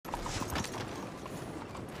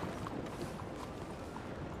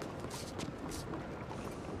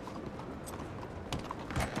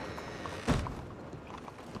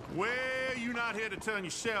not here to turn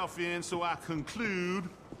your shelf in, so I conclude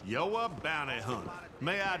you're a bounty hunter.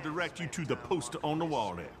 May I direct you to the poster on the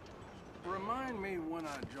wall there? Remind me when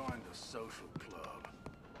I joined the social club.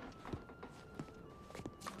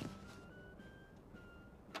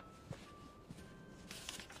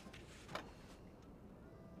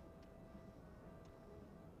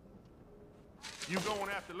 You going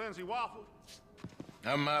after Lindsey Wofford?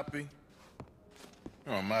 I might be.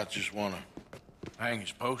 Or I might just want to hang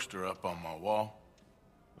his poster up on my wall.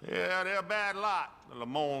 Yeah, they're a bad lot, the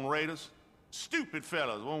Lamont Raiders. Stupid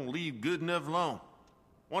fellas won't leave good enough alone.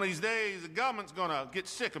 One of these days, the government's gonna get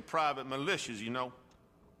sick of private militias, you know.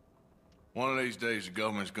 One of these days, the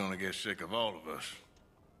government's gonna get sick of all of us.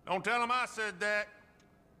 Don't tell them I said that.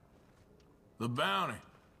 The bounty.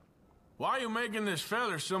 Why are you making this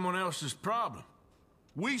feller someone else's problem?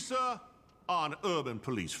 We, sir, are an urban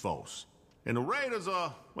police force. And the Raiders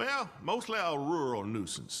are, well, mostly a rural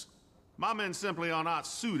nuisance. My men simply are not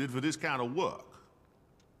suited for this kind of work.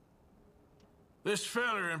 This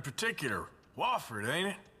feller in particular, Wofford, ain't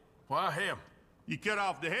it? Why him? You cut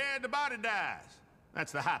off the head, the body dies.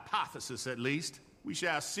 That's the hypothesis, at least. We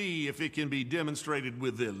shall see if it can be demonstrated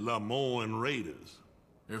with the Lamont Raiders.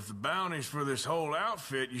 If the bounty's for this whole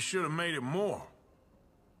outfit, you should have made it more.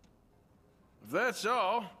 If that's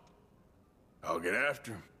all, I'll get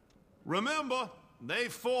after him. Remember,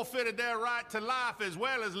 they've forfeited their right to life as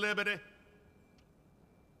well as liberty.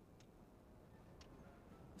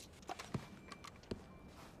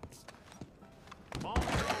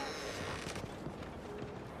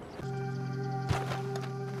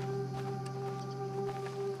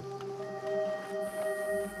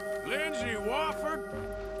 Lindsey Wofford,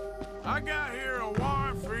 I got here a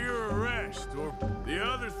warrant for your arrest, or the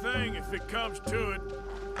other thing if it comes to it.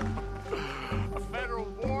 A federal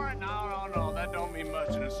warrant? No, that don't mean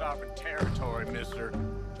much in a sovereign territory, mister.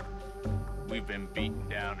 We've been beaten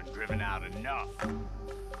down and driven out enough.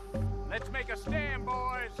 Let's make a stand,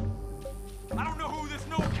 boys. I don't know who this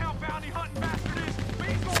no-account bounty hunting bastard is, but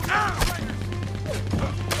he's going down the Raiders.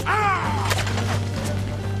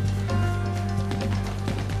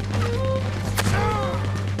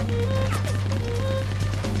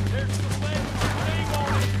 There's the lead with your name on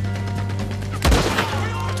it. We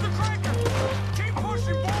lost the cranker. Keep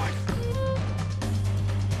pushing, boys.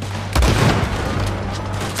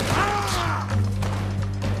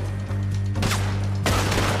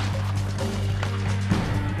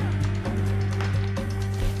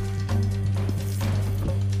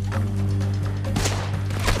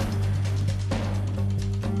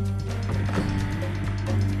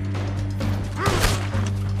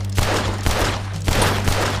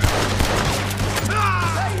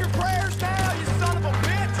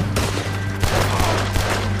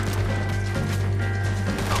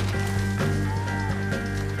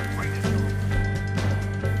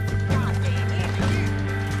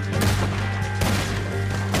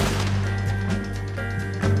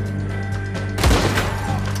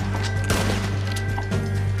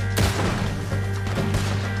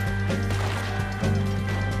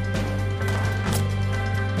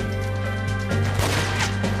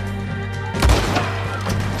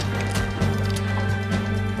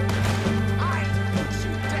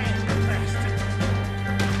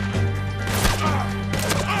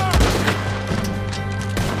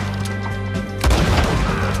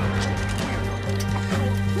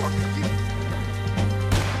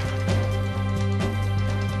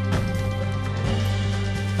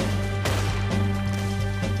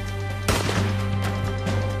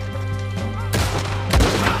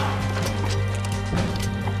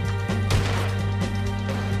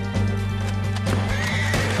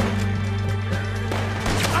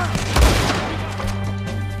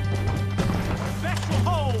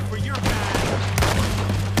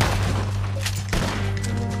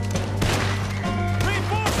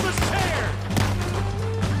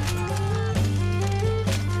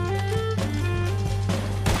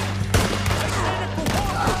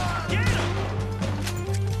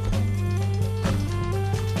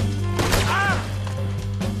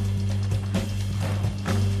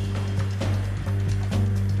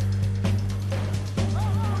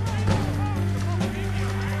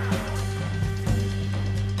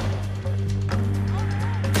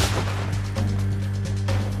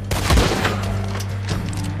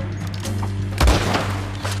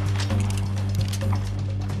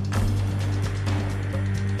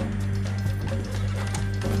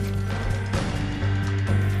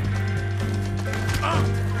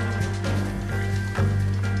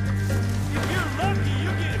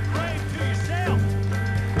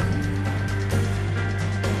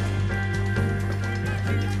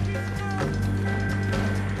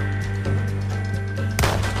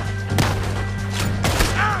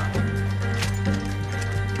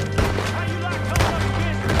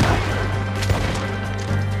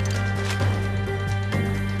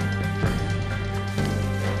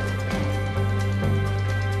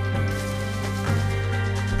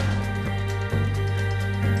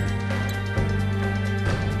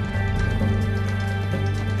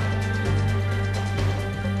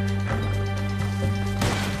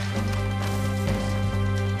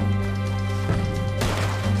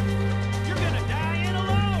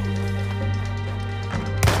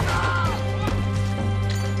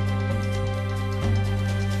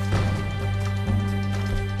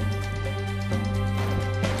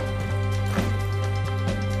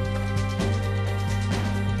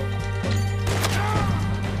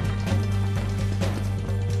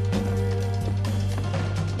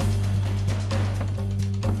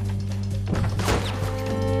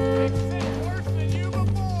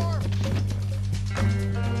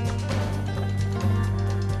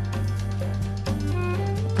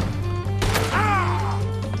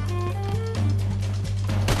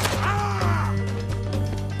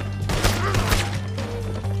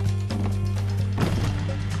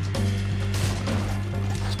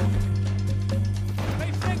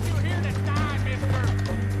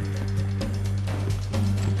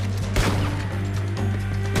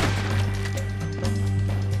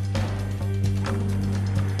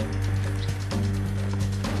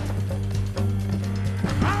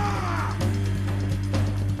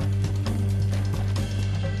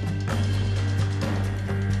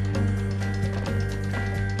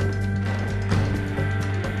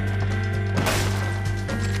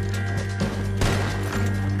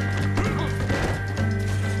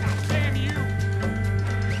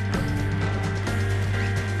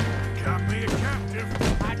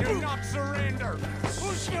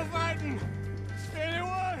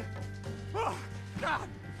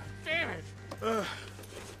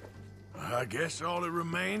 I guess all that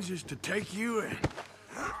remains is to take you in.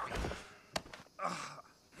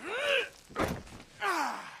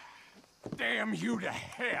 Damn you to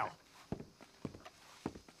hell!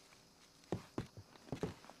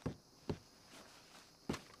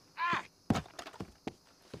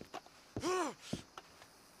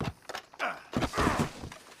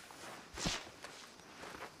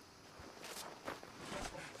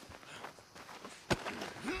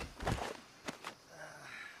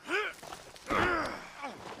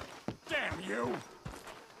 Damn you!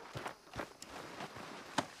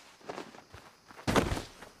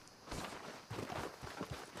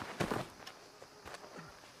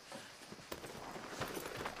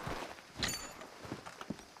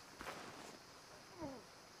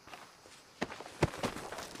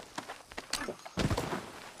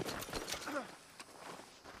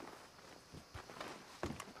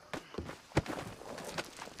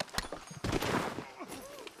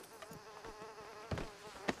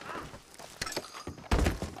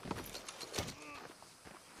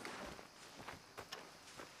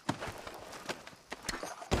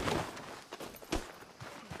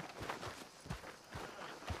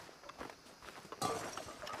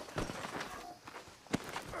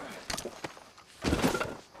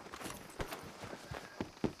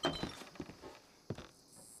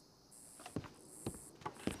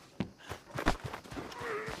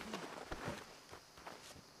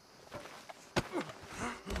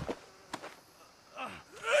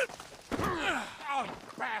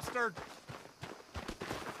 Bastard!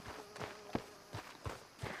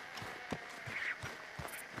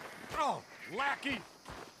 Oh, lackey!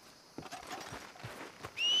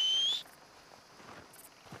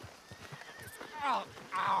 Oh,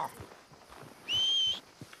 ow!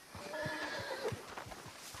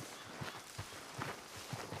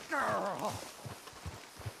 Oh.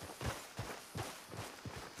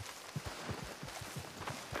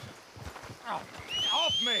 Oh,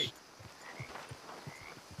 off me!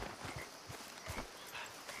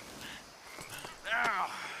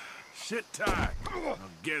 Ow! Sit tight. I'll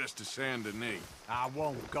get us to Saint Denis. I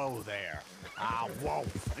won't go there. I won't.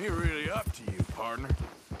 Ain't really up to you, partner.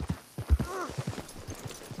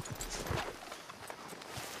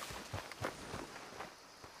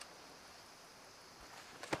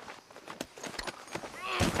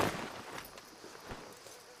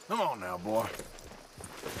 Come on now, boy.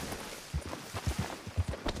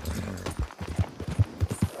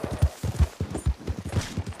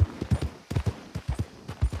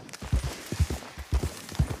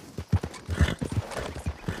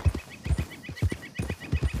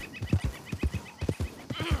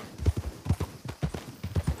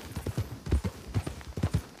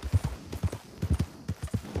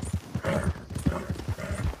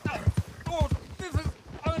 Oh, this is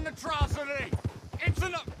an atrocity! It's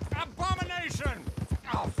an abomination!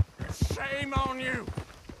 Oh, shame on you!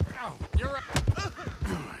 Oh, you're a...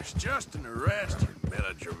 It's just an arrest, you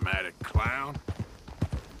melodramatic clown.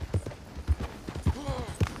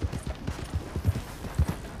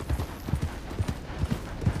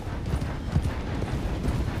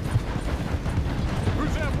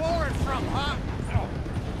 Who's that warrant from, huh? Oh,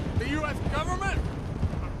 the U.S. government?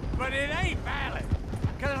 But it ain't valid,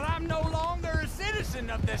 because I'm no longer a citizen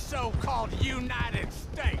of the so-called United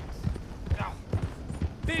States. Oh,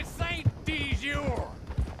 this ain't de jure.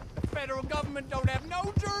 The federal government don't have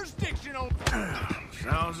no jurisdiction over...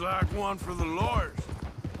 Sounds like one for the lawyers.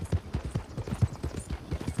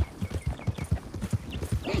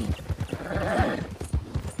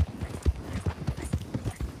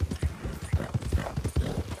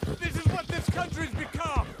 This is what this country's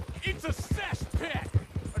become. It's a cesspit,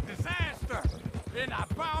 a disaster, an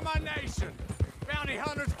abomination. Bounty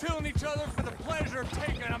hunters killing each other for the pleasure of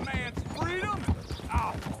taking a man's freedom.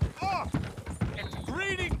 Oh, it's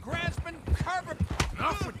greedy, grasping, carpet.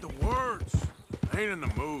 Enough with the words. Ain't in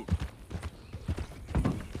the mood.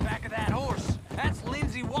 Back of that horse. That's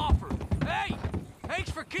Lindsey Wofford. Hey!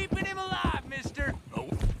 Thanks for keeping him alive, mister. Oh.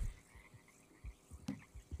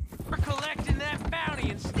 For collecting that bounty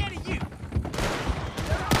instead of you.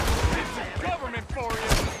 This is government for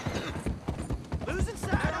you. Losing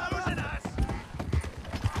sight of losing us.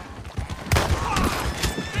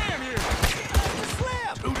 Damn you!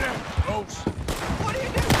 Slip! Too damn close. What are you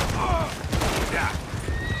doing? Yeah.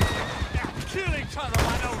 Kill each other,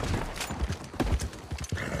 why don't you?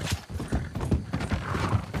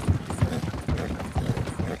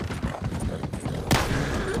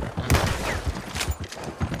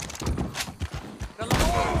 The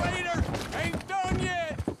Lord Raiders ain't done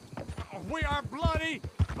yet. We are bloody,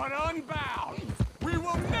 but unbound. We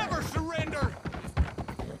will never surrender.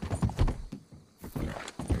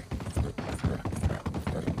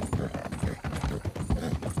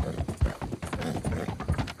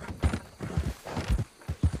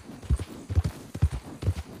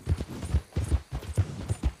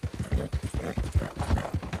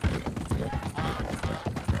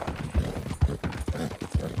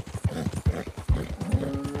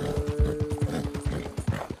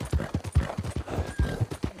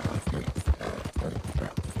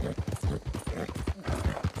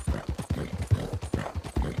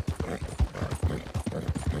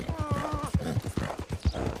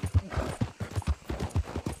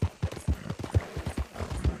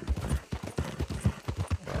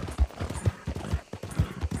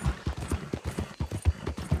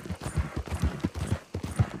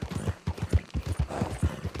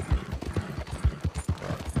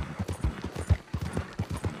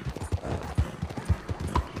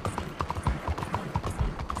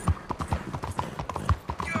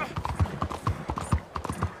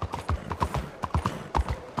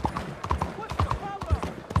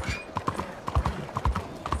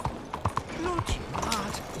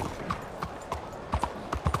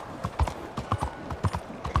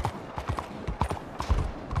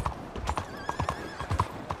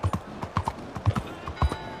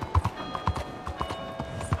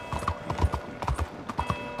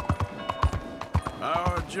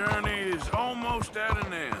 journey is almost at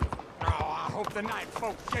an end. Oh, I hope the night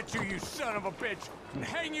folk get you, you son of a bitch, and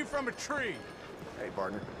hang you from a tree. Hey,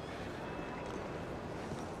 partner.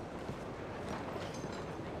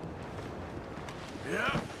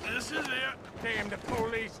 Yeah, this is it. Damn the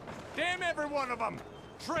police. Damn every one of them.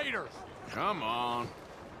 Traitors. Come on.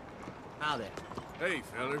 How there? Hey,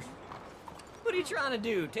 fellas. What are you trying to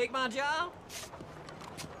do? Take my job?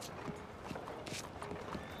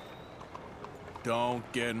 Don't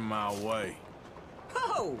get in my way.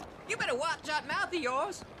 Oh, you better watch that mouth of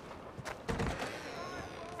yours.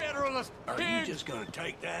 Federalist Are pig. you just gonna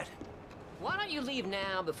take that? Why don't you leave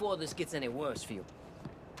now before this gets any worse for you?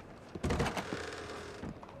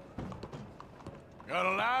 Got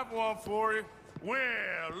a live one for you.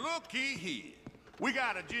 Well, looky here. We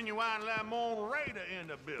got a genuine Lamont Raider in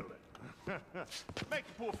the building. Make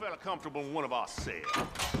the poor fella comfortable in one of our cells.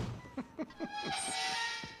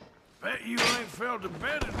 Bet you ain't felt a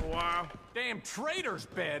bed in a while. Damn traitor's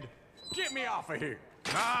bed. Get me off of here.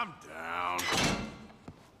 Calm down.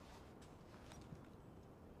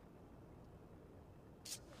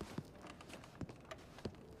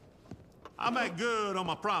 I make good on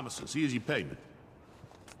my promises. Here's your payment.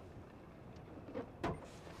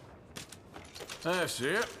 That's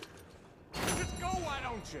it. Just go, why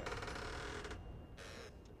don't you?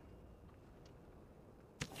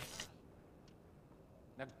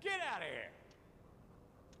 Now get out of here.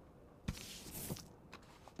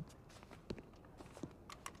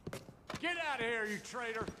 Get out of here, you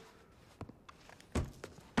traitor.